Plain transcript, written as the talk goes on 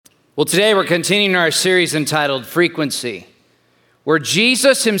Well, today we're continuing our series entitled Frequency, where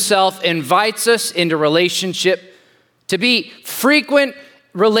Jesus himself invites us into relationship to be frequent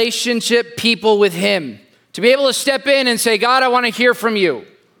relationship people with him, to be able to step in and say, God, I want to hear from you.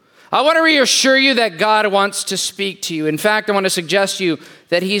 I want to reassure you that God wants to speak to you. In fact, I want to suggest to you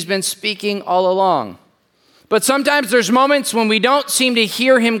that he's been speaking all along. But sometimes there's moments when we don't seem to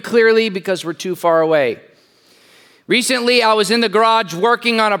hear him clearly because we're too far away. Recently, I was in the garage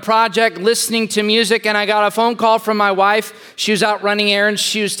working on a project, listening to music, and I got a phone call from my wife. She was out running errands.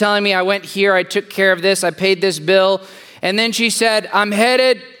 She was telling me, I went here, I took care of this, I paid this bill. And then she said, I'm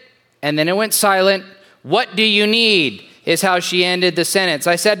headed, and then it went silent. What do you need? Is how she ended the sentence.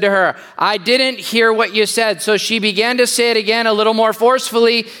 I said to her, I didn't hear what you said. So she began to say it again a little more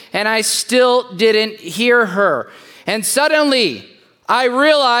forcefully, and I still didn't hear her. And suddenly, I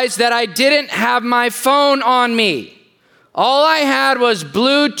realized that I didn't have my phone on me. All I had was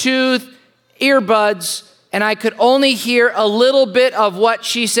Bluetooth earbuds, and I could only hear a little bit of what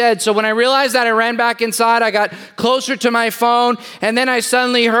she said. So when I realized that, I ran back inside. I got closer to my phone, and then I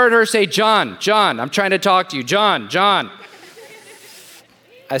suddenly heard her say, John, I'm trying to talk to you. John.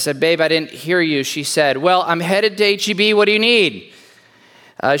 I said, babe, I didn't hear you. She said, well, I'm headed to HEB. What do you need?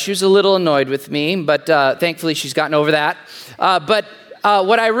 She was a little annoyed with me, but thankfully she's gotten over that. But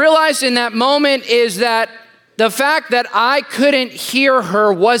what I realized in that moment is that the fact that I couldn't hear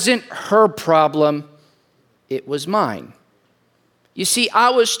her wasn't her problem. It was mine. You see, I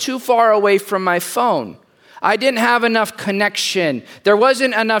was too far away from my phone. I didn't have enough connection. There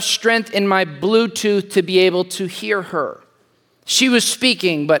wasn't enough strength in my Bluetooth to be able to hear her. She was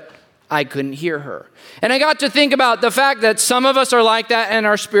speaking, but I couldn't hear her. And I got to think about the fact that some of us are like that in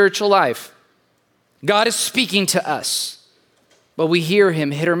our spiritual life. God is speaking to us, but we hear him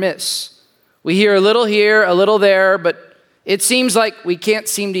hit or miss. We hear a little here, a little there, but it seems like we can't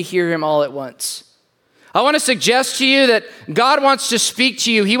seem to hear him all at once. I want to suggest to you that God wants to speak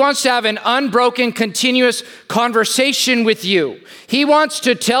to you. He wants to have an unbroken, continuous conversation with you. He wants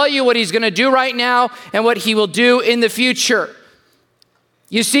to tell you what he's going to do right now and what he will do in the future.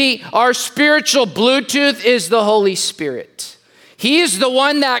 You see, our spiritual Bluetooth is the Holy Spirit. He is the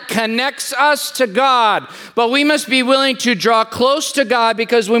one that connects us to God, but we must be willing to draw close to God,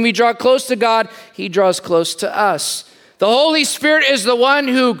 because when we draw close to God, he draws close to us. The Holy Spirit is the one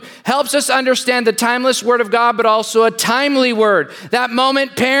who helps us understand the timeless word of God, but also a timely word. That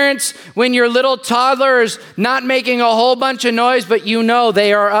moment, parents, when your little toddler is not making a whole bunch of noise, but you know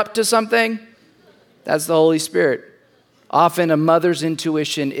they are up to something, that's the Holy Spirit. Often a mother's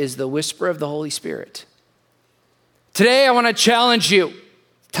intuition is the whisper of the Holy Spirit. Today, I want to challenge you.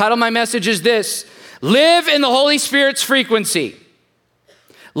 The title of my message is this: live in the Holy Spirit's frequency.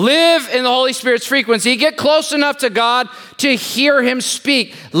 Live in the Holy Spirit's frequency. Get close enough to God to hear him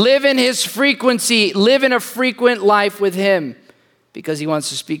speak. Live in his frequency. Live in a frequent life with him, because he wants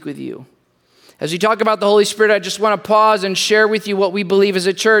to speak with you. As we talk about the Holy Spirit, I just want to pause and share with you what we believe as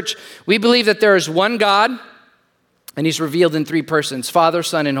a church. We believe that there is one God, and he's revealed in three persons: Father,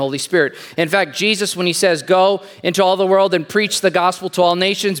 Son, and Holy Spirit. In fact, Jesus, when he says, go into all the world and preach the gospel to all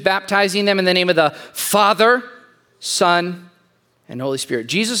nations, baptizing them in the name of the Father, Son, and Holy Spirit.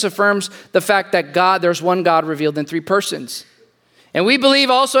 Jesus affirms the fact that there's one God revealed in three persons. And we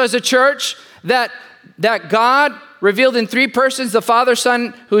believe also as a church that God revealed in three persons, the Father,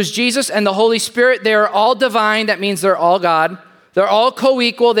 Son, who is Jesus, and the Holy Spirit, they are all divine. That means they're all God. They're all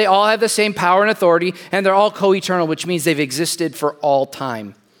co-equal. They all have the same power and authority, and they're all co-eternal, which means they've existed for all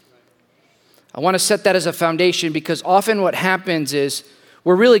time. I want to set that as a foundation, because often what happens is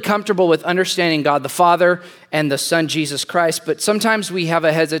we're really comfortable with understanding God the Father and the Son, Jesus Christ, but sometimes we have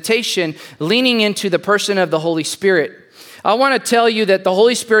a hesitation leaning into the person of the Holy Spirit. I want to tell you that the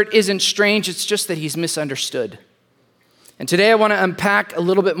Holy Spirit isn't strange. It's just that he's misunderstood. And today I want to unpack a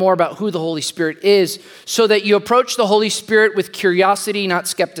little bit more about who the Holy Spirit is, so that you approach the Holy Spirit with curiosity, not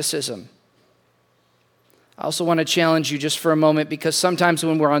skepticism. I also want to challenge you just for a moment, because sometimes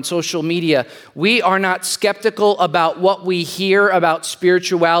when we're on social media, we are not skeptical about what we hear about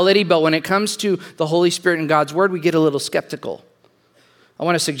spirituality, but when it comes to the Holy Spirit and God's Word, we get a little skeptical. I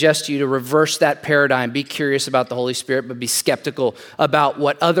want to suggest to you to reverse that paradigm. Be curious about the Holy Spirit, but be skeptical about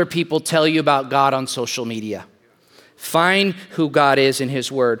what other people tell you about God on social media. Find who God is in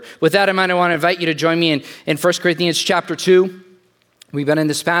his word. With that in mind, I want to invite you to join me in 1 Corinthians chapter 2. We've been in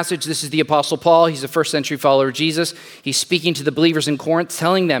this passage. This is the Apostle Paul. He's a first century follower of Jesus. He's speaking to the believers in Corinth,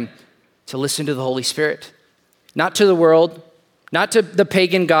 telling them to listen to the Holy Spirit. Not to the world, not to the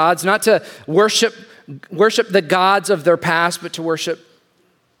pagan gods, not to worship the gods of their past, but to worship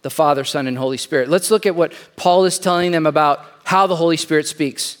the Father, Son, and Holy Spirit. Let's look at what Paul is telling them about how the Holy Spirit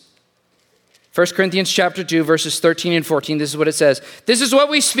speaks. 1 Corinthians chapter 2, verses 13 and 14, this is what it says. This is what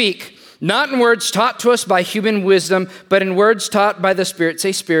we speak, not in words taught to us by human wisdom, but in words taught by the Spirit.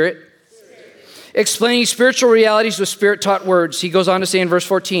 Say Spirit. Explaining spiritual realities with Spirit-taught words. He goes on to say in verse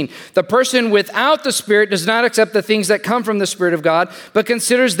 14, the person without the Spirit does not accept the things that come from the Spirit of God, but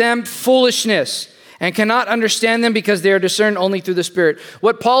considers them foolishness and cannot understand them because they are discerned only through the Spirit.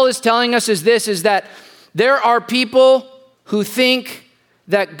 What Paul is telling us is this, is that there are people who think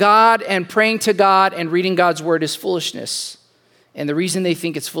that God and praying to God and reading God's word is foolishness. And the reason they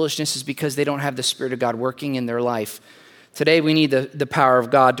think it's foolishness is because they don't have the Spirit of God working in their life. Today, we need the power of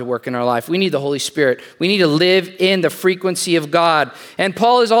God to work in our life. We need the Holy Spirit. We need to live in the frequency of God. And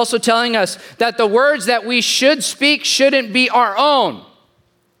Paul is also telling us that the words that we should speak shouldn't be our own.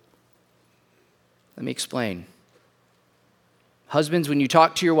 Let me explain. Husbands, when you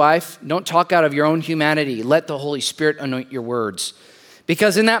talk to your wife, don't talk out of your own humanity. Let the Holy Spirit anoint your words.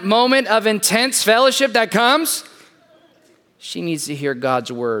 Because in that moment of intense fellowship that comes, she needs to hear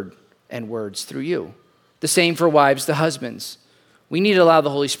God's word and words through you. The same for wives, the husbands. We need to allow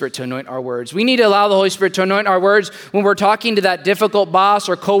the Holy Spirit to anoint our words. We need to allow the Holy Spirit to anoint our words when we're talking to that difficult boss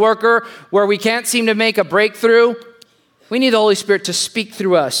or coworker where we can't seem to make a breakthrough. We need the Holy Spirit to speak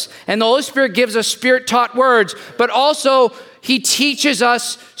through us. And the Holy Spirit gives us Spirit-taught words, but also He teaches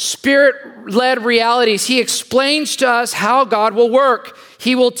us Spirit-led realities. He explains to us how God will work.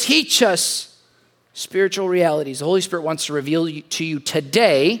 He will teach us spiritual realities. The Holy Spirit wants to reveal to you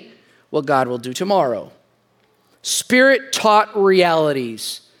today what God will do tomorrow. Spirit-taught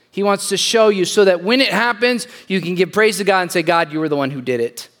realities. He wants to show you so that when it happens, you can give praise to God and say, God, you were the one who did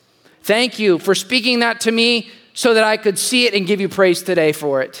it. Thank you for speaking that to me so that I could see it and give you praise today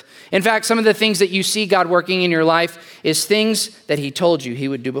for it. In fact, some of the things that you see God working in your life is things that He told you He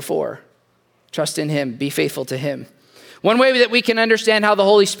would do before. Trust in Him. Be faithful to Him. One way that we can understand how the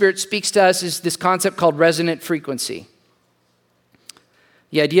Holy Spirit speaks to us is this concept called resonant frequency.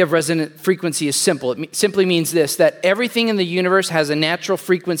 The idea of resonant frequency is simple. It simply means this, that everything in the universe has a natural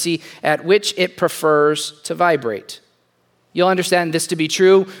frequency at which it prefers to vibrate. You'll understand this to be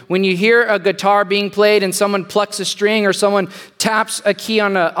true. When you hear a guitar being played and someone plucks a string or someone taps a key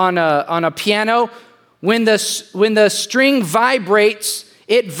on a piano, when the string vibrates,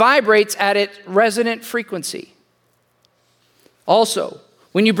 it vibrates at its resonant frequency. Also,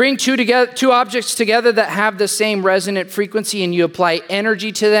 when you bring two objects together that have the same resonant frequency and you apply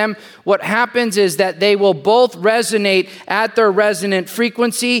energy to them, what happens is that they will both resonate at their resonant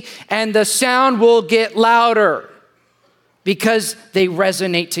frequency and the sound will get louder because they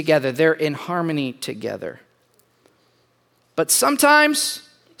resonate together. They're in harmony together. But sometimes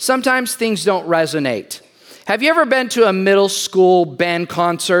things don't resonate. Have you ever been to a middle school band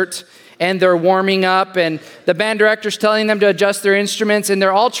concert and they're warming up and the band director's telling them to adjust their instruments and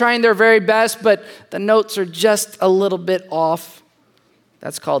they're all trying their very best, but the notes are just a little bit off?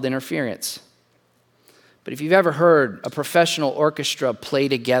 That's called interference. But if you've ever heard a professional orchestra play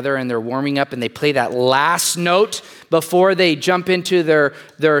together and they're warming up and they play that last note before they jump into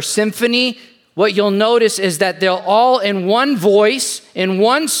their symphony, what you'll notice is that they'll all in one voice, in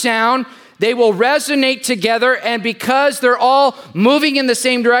one sound, they will resonate together, and because they're all moving in the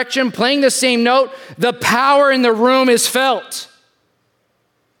same direction, playing the same note, the power in the room is felt.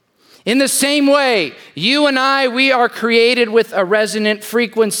 In the same way, you and I, we are created with a resonant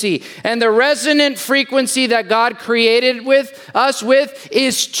frequency. And the resonant frequency that God created us with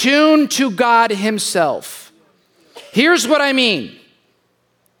is tuned to God Himself. Here's what I mean.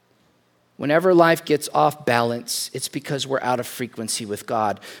 Whenever life gets off balance, it's because we're out of frequency with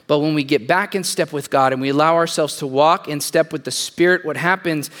God. But when we get back in step with God and we allow ourselves to walk in step with the Spirit, what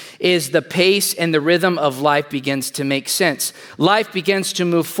happens is the pace and the rhythm of life begins to make sense. Life begins to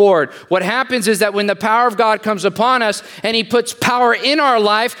move forward. What happens is that when the power of God comes upon us and He puts power in our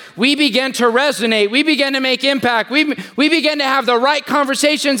life, we begin to resonate. We begin to make impact. We begin to have the right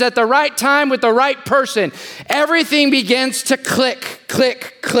conversations at the right time with the right person. Everything begins to click,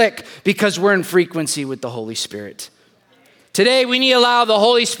 click, click, because we're in frequency with the Holy Spirit. Today, we need to allow the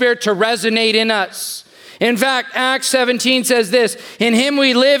Holy Spirit to resonate in us. In fact, Acts 17 says this, in Him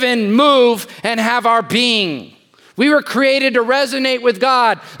we live and move and have our being. We were created to resonate with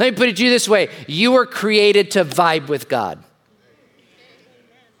God. Let me put it to you this way. You were created to vibe with God.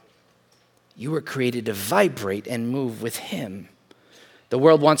 You were created to vibrate and move with Him. The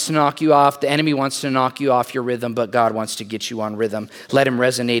world wants to knock you off. The enemy wants to knock you off your rhythm, but God wants to get you on rhythm. Let Him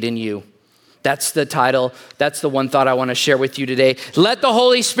resonate in you. That's the title. That's the one thought I want to share with you today. Let the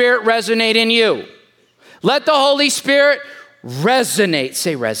Holy Spirit resonate in you. Let the Holy Spirit resonate.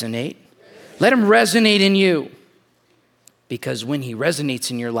 Say resonate. Let Him resonate in you. because when he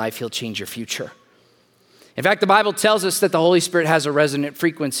resonates in your life, he'll change your future. In fact, the Bible tells us that the Holy Spirit has a resonant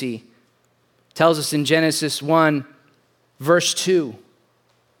frequency. It tells us in Genesis 1, verse 2,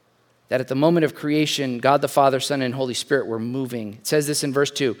 that at the moment of creation, God the Father, Son, and Holy Spirit were moving. It says this in verse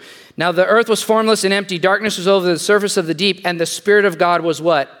 2. Now the earth was formless and empty. Darkness was over the surface of the deep, and the Spirit of God was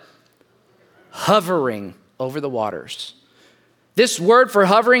what? Hovering over the waters. This word for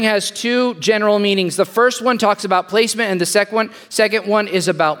hovering has two general meanings. The first one talks about placement, and the second one is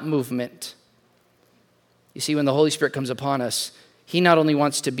about movement. You see, when the Holy Spirit comes upon us, he not only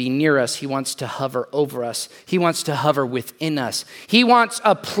wants to be near us, he wants to hover over us. He wants to hover within us. He wants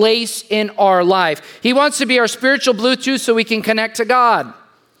a place in our life. He wants to be our spiritual Bluetooth so we can connect to God.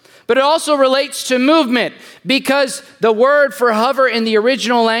 But it also relates to movement, because the word for hover in the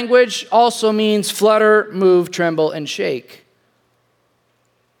original language also means flutter, move, tremble, and shake.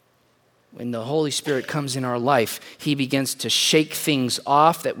 When the Holy Spirit comes in our life, he begins to shake things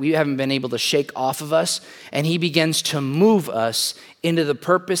off that we haven't been able to shake off of us, and he begins to move us into the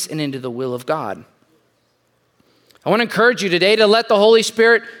purpose and into the will of God. I want to encourage you today to let the Holy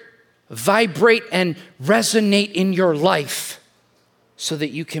Spirit vibrate and resonate in your life so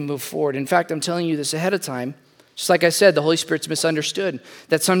that you can move forward. In fact, I'm telling you this ahead of time. Just like I said, the Holy Spirit's misunderstood.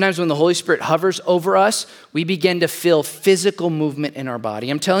 That sometimes when the Holy Spirit hovers over us, we begin to feel physical movement in our body.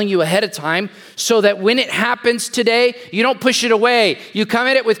 I'm telling you ahead of time so that when it happens today, you don't push it away. You come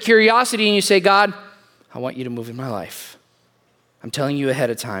at it with curiosity and you say, God, I want you to move in my life. I'm telling you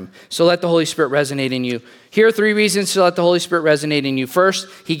ahead of time. So let the Holy Spirit resonate in you. Here are 3 reasons to let the Holy Spirit resonate in you. First,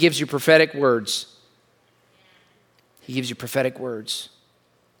 he gives you prophetic words. He gives you prophetic words.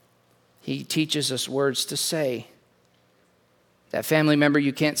 He teaches us words to say. That family member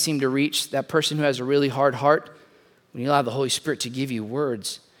you can't seem to reach, that person who has a really hard heart, when you allow the Holy Spirit to give you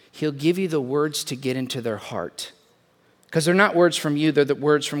words, he'll give you the words to get into their heart. Because they're not words from you, they're the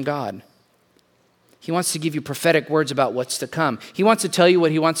words from God. He wants to give you prophetic words about what's to come. He wants to tell you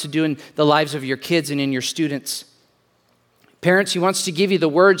what he wants to do in the lives of your kids and in your students. Parents, he wants to give you the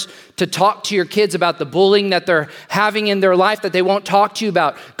words to talk to your kids about the bullying that they're having in their life that they won't talk to you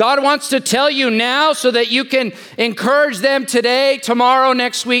about. God wants to tell you now so that you can encourage them today, tomorrow,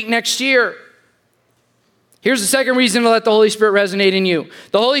 next week, next year. Here's the second reason to let the Holy Spirit resonate in you.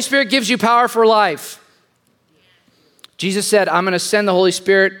 The Holy Spirit gives you power for life. Jesus said, I'm going to send the Holy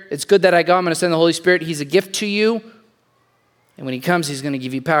Spirit. It's good that I go. I'm going to send the Holy Spirit. He's a gift to you. And when he comes, he's going to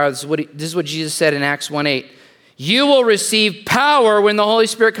give you power. This is what Jesus said in Acts 1:8. You will receive power when the Holy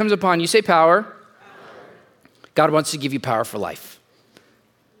Spirit comes upon you. Say power. God wants to give you power for life.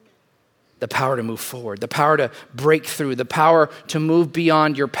 The power to move forward, the power to break through, the power to move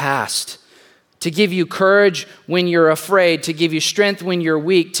beyond your past, to give you courage when you're afraid, to give you strength when you're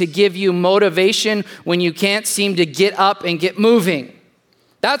weak, to give you motivation when you can't seem to get up and get moving.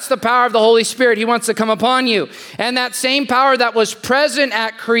 That's the power of the Holy Spirit. He wants to come upon you. And that same power that was present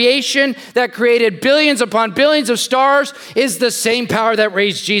at creation, that created billions upon billions of stars, is the same power that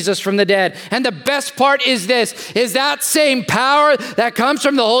raised Jesus from the dead. And the best part is this, is that same power that comes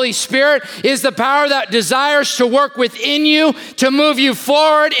from the Holy Spirit is the power that desires to work within you to move you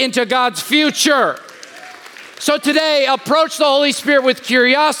forward into God's future. So today, approach the Holy Spirit with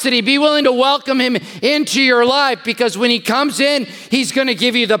curiosity. Be willing to welcome him into your life, because when he comes in, he's going to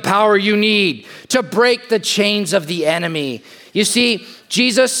give you the power you need to break the chains of the enemy. You see,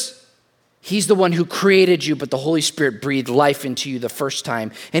 Jesus, he's the one who created you, but the Holy Spirit breathed life into you the first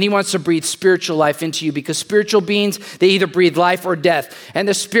time. And he wants to breathe spiritual life into you, because spiritual beings, they either breathe life or death. And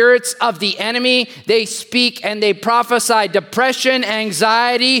the spirits of the enemy, they speak and they prophesy depression,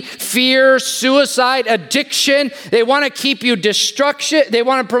 anxiety, fear, suicide, addiction. They want to keep you destruction. They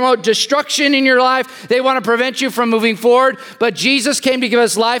want to promote destruction in your life. They want to prevent you from moving forward. But Jesus came to give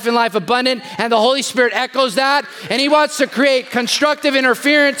us life and life abundant. And the Holy Spirit echoes that. And he wants to create constructive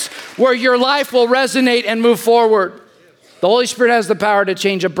interference where your life will resonate and move forward. The Holy Spirit has the power to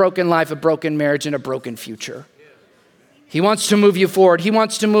change a broken life, a broken marriage, and a broken future. He wants to move you forward. He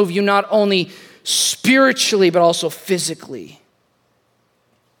wants to move you not only spiritually, but also physically.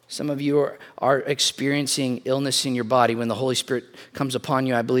 Some of you are experiencing illness in your body. When the Holy Spirit comes upon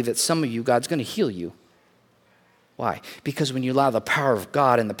you, I believe that some of you, God's going to heal you. Why? Because when you allow the power of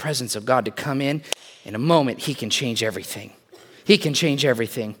God and the presence of God to come in a moment, he can change everything. He can change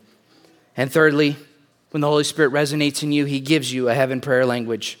everything. And thirdly, when the Holy Spirit resonates in you, he gives you a heaven prayer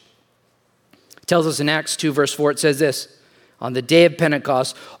language. It tells us in Acts 2, verse 4, it says this, on the day of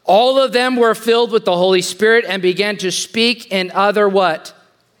Pentecost, all of them were filled with the Holy Spirit and began to speak in other what?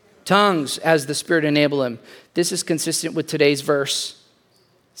 Tongues, as the Spirit enabled them. This is consistent with today's verse.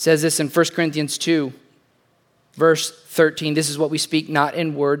 It says this in 1 Corinthians 2. Verse 13, this is what we speak, not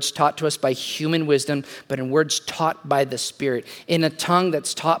in words taught to us by human wisdom, but in words taught by the Spirit, in a tongue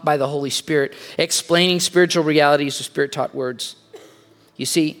that's taught by the Holy Spirit, explaining spiritual realities with Spirit-taught words. You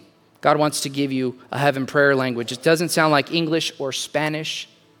see, God wants to give you a heaven prayer language. It doesn't sound like English or Spanish.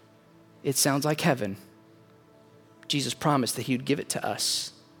 It sounds like heaven. Jesus promised that he would give it to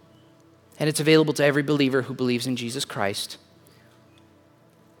us. And it's available to every believer who believes in Jesus Christ.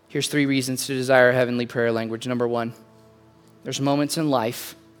 Here's 3 reasons to desire a heavenly prayer language. Number 1, there's moments in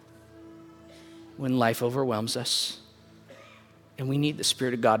life when life overwhelms us and we need the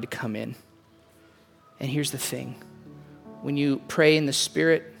Spirit of God to come in. And here's the thing. When you pray in the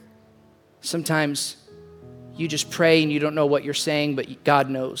Spirit, sometimes you just pray and you don't know what you're saying, but God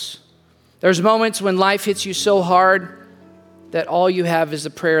knows. There's moments when life hits you so hard that all you have is a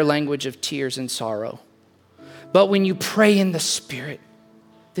prayer language of tears and sorrow. But when you pray in the Spirit,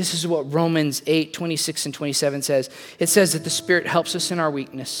 this is what Romans 8:26 and 27 says. It says that the Spirit helps us in our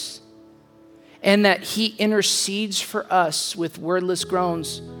weakness and that he intercedes for us with wordless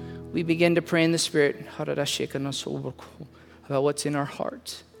groans. We begin to pray in the Spirit about what's in our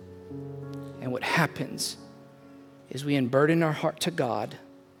heart. And what happens is we unburden our heart to God.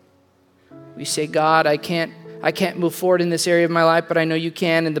 We say, God, I can't move forward in this area of my life, but I know you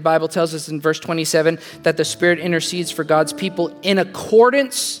can. And the Bible tells us in verse 27 that the Spirit intercedes for God's people in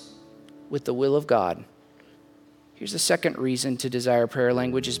accordance with the will of God. Here's the second reason to desire prayer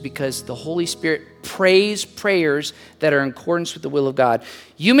language is because the Holy Spirit prays prayers that are in accordance with the will of God.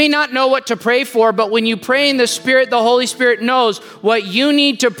 You may not know what to pray for, but when you pray in the Spirit, the Holy Spirit knows what you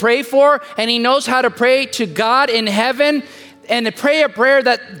need to pray for, and he knows how to pray to God in heaven and to pray a prayer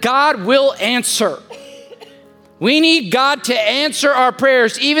that God will answer. We need God to answer our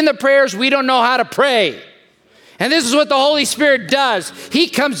prayers, even the prayers we don't know how to pray. And this is what the Holy Spirit does. He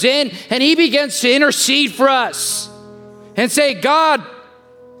comes in and he begins to intercede for us and say, God,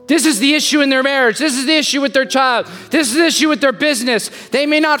 this is the issue in their marriage. This is the issue with their child. This is the issue with their business. They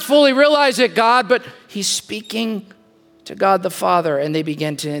may not fully realize it, God, but he's speaking to God the Father, and they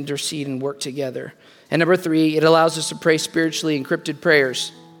begin to intercede and work together. And number 3, it allows us to pray spiritually encrypted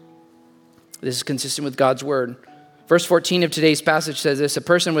prayers. This is consistent with God's word. Verse 14 of today's passage says this: a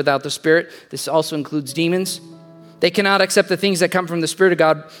person without the Spirit, this also includes demons, they cannot accept the things that come from the Spirit of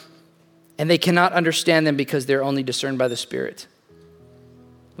God, and they cannot understand them because they're only discerned by the Spirit.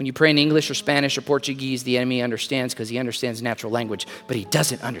 When you pray in English or Spanish or Portuguese, the enemy understands because he understands natural language, but he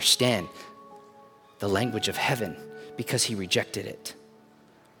doesn't understand the language of heaven because he rejected it.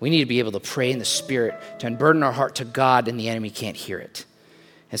 We need to be able to pray in the Spirit to unburden our heart to God, and the enemy can't hear it.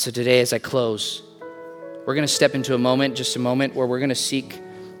 And so today, as I close, we're going to step into just a moment where we're going to seek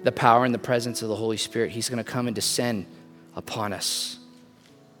the power and the presence of the Holy Spirit. He's going to come and descend upon us.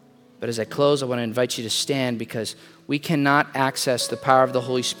 But as I close, I want to invite you to stand, because we cannot access the power of the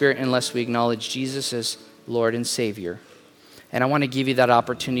Holy Spirit unless we acknowledge Jesus as Lord and Savior. And I want to give you that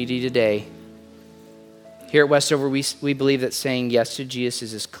opportunity today. Here at Westover, we believe that saying yes to Jesus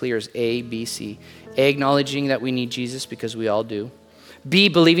is as clear as A, B, C. A, acknowledging that we need Jesus because we all do. B,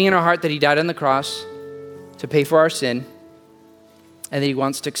 believing in our heart that he died on the cross to pay for our sin, and that he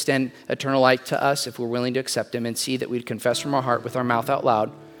wants to extend eternal life to us if we're willing to accept him. And C, that we'd confess from our heart with our mouth out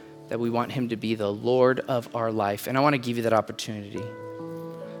loud that we want him to be the Lord of our life. And I want to give you that opportunity.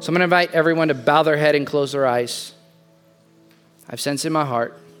 So I'm going to invite everyone to bow their head and close their eyes. I've sensed in my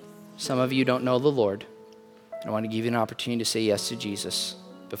heart, some of you don't know the Lord. I want to give you an opportunity to say yes to Jesus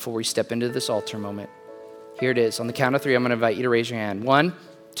before we step into this altar moment. Here it is. On the count of 3, I'm going to invite you to raise your hand. 1,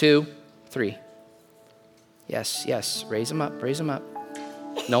 2, 3. Yes, yes. Raise them up. Raise them up.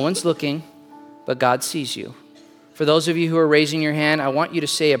 No one's looking, but God sees you. For those of you who are raising your hand, I want you to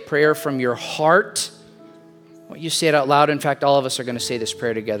say a prayer from your heart. I want you to say it out loud. In fact, all of us are going to say this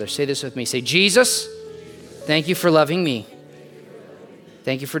prayer together. Say this with me. Say, Jesus, thank you for loving me.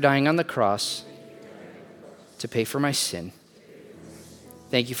 Thank you for dying on the cross to pay for my sin.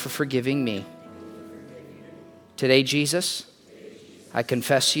 Thank you for forgiving me. Today, Jesus, I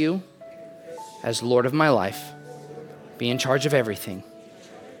confess you as Lord of my life. Be in charge of everything,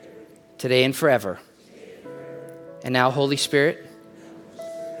 today and forever. And now, Holy Spirit,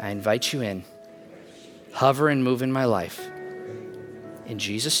 I invite you in. Hover and move in my life. In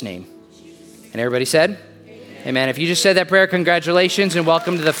Jesus' name. And everybody said? Amen. If you just said that prayer, congratulations and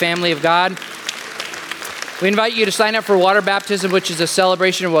welcome to the family of God. We invite you to sign up for water baptism, which is a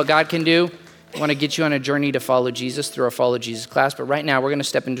celebration of what God can do. I want to get you on a journey to follow Jesus through our Follow Jesus class. But right now, we're going to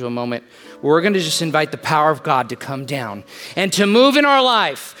step into a moment where we're going to just invite the power of God to come down and to move in our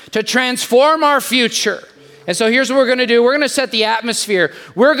life, to transform our future, And so here's what we're going to do. We're going to set the atmosphere.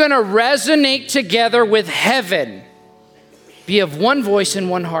 We're going to resonate together with heaven. Be of one voice and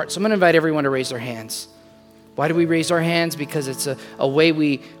one heart. So I'm going to invite everyone to raise their hands. Why do we raise our hands? Because it's a way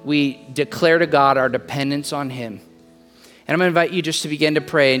we declare to God our dependence on him. And I'm going to invite you just to begin to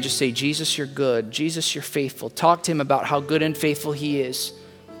pray and just say, Jesus, you're good. Jesus, you're faithful. Talk to him about how good and faithful he is.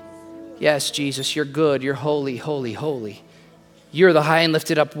 Yes, Jesus, you're good. You're holy, holy, holy. You're the high and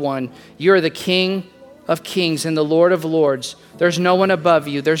lifted up one. You're the King of kings and the Lord of lords. There's no one above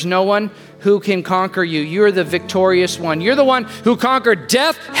you. There's no one who can conquer you. You're the victorious one. You're the one who conquered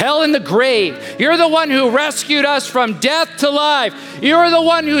death, hell, and the grave. You're the one who rescued us from death to life. You're the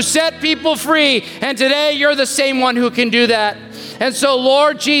one who set people free. And today you're the same one who can do that. And so,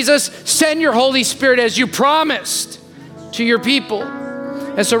 Lord Jesus, send your Holy Spirit as you promised to your people.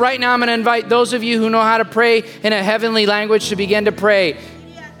 And so right now I'm going to invite those of you who know how to pray in a heavenly language to begin to pray.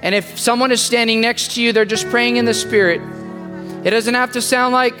 And if someone is standing next to you, they're just praying in the Spirit. It doesn't have to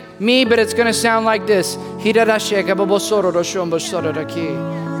sound like me, but it's going to sound like this.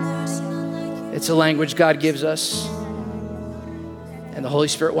 It's a language God gives us. And the Holy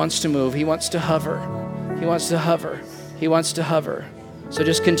Spirit wants to move. He wants to hover. He wants to hover. He wants to hover. So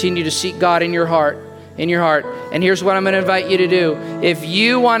just continue to seek God in your heart. In your heart. And here's what I'm going to invite you to do. If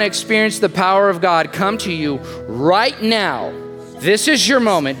you want to experience the power of God come to you right now, this is your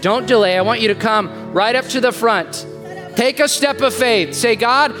moment. Don't delay. I want you to come right up to the front. Take a step of faith. Say,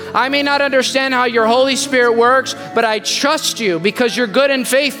 God, I may not understand how your Holy Spirit works, but I trust you because you're good and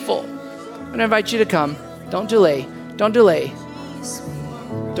faithful. I'm going to invite you to come. Don't delay. Don't delay.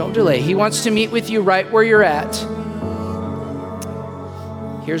 Don't delay. He wants to meet with you right where you're at.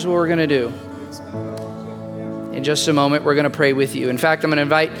 Here's what we're going to do. In just a moment, we're going to pray with you. In fact, I'm going to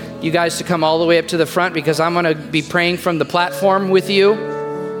invite you guys to come all the way up to the front because I'm going to be praying from the platform with you.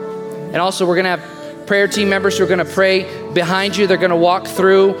 And also, we're going to have prayer team members who are going to pray behind you. They're going to walk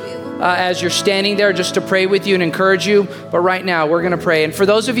through as you're standing there just to pray with you and encourage you. But right now, we're going to pray. And for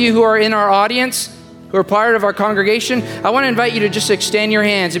those of you who are in our audience, who are part of our congregation, I want to invite you to just extend your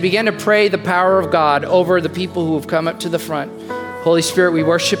hands and begin to pray the power of God over the people who have come up to the front. Holy Spirit, we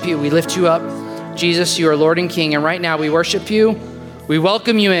worship you. We lift you up. Jesus, you are Lord and King, and right now we worship you. We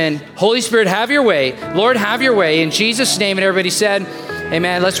welcome you in. Holy Spirit, have your way. Lord, have your way. In Jesus' name, and everybody said,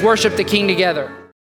 amen. Let's worship the King together.